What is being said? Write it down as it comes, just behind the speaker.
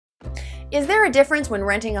Is there a difference when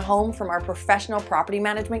renting a home from our professional property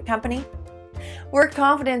management company? We're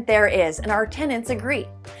confident there is, and our tenants agree.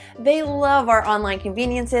 They love our online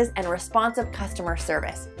conveniences and responsive customer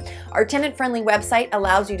service. Our tenant-friendly website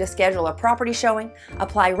allows you to schedule a property showing,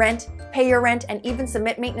 apply rent, pay your rent, and even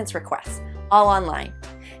submit maintenance requests, all online.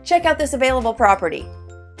 Check out this available property.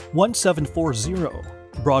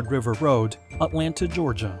 1740 Broad River Road, Atlanta,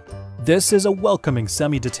 Georgia. This is a welcoming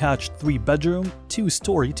semi-detached 3-bedroom,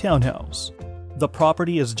 2-story townhouse. The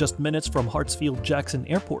property is just minutes from Hartsfield-Jackson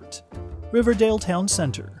Airport, Riverdale Town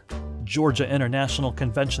Center, Georgia International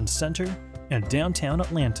Convention Center, and downtown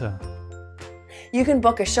Atlanta. You can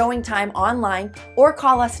book a showing time online or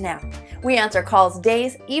call us now. We answer calls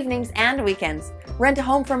days, evenings, and weekends. Rent a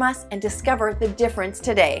home from us and discover the difference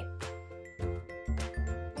today.